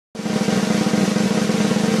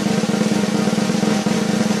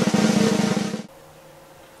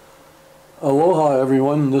Aloha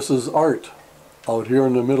everyone, this is Art out here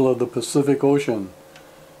in the middle of the Pacific Ocean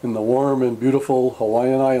in the warm and beautiful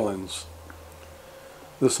Hawaiian Islands.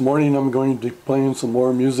 This morning I'm going to be playing some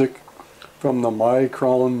more music from the My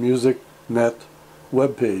Crown Music Net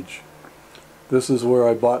webpage. This is where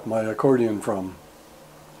I bought my accordion from.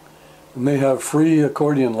 And they have free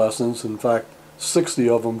accordion lessons, in fact 60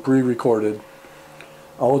 of them pre-recorded,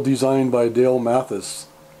 all designed by Dale Mathis.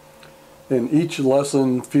 And each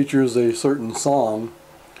lesson features a certain song,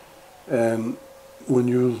 and when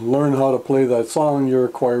you learn how to play that song, you're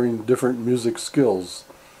acquiring different music skills.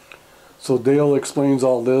 So Dale explains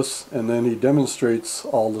all this, and then he demonstrates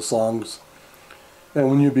all the songs, and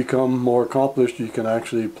when you become more accomplished, you can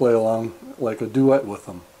actually play along like a duet with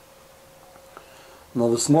them. Now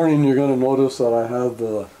this morning you're going to notice that I have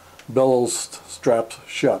the bellows strapped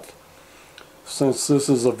shut. Since this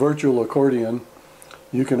is a virtual accordion,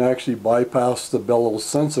 you can actually bypass the bellows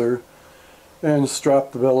sensor and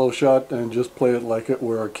strap the bellows shut and just play it like it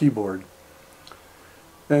were a keyboard.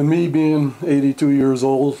 And me being 82 years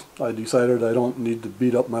old, I decided I don't need to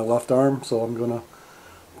beat up my left arm, so I'm going to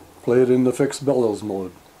play it in the fixed bellows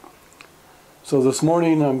mode. So this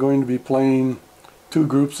morning I'm going to be playing two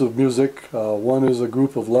groups of music. One is a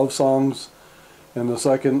group of love songs, and the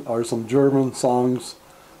second are some German songs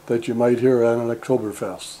that you might hear at an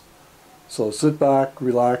Oktoberfest. So sit back,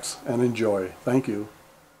 relax, and enjoy. Thank you.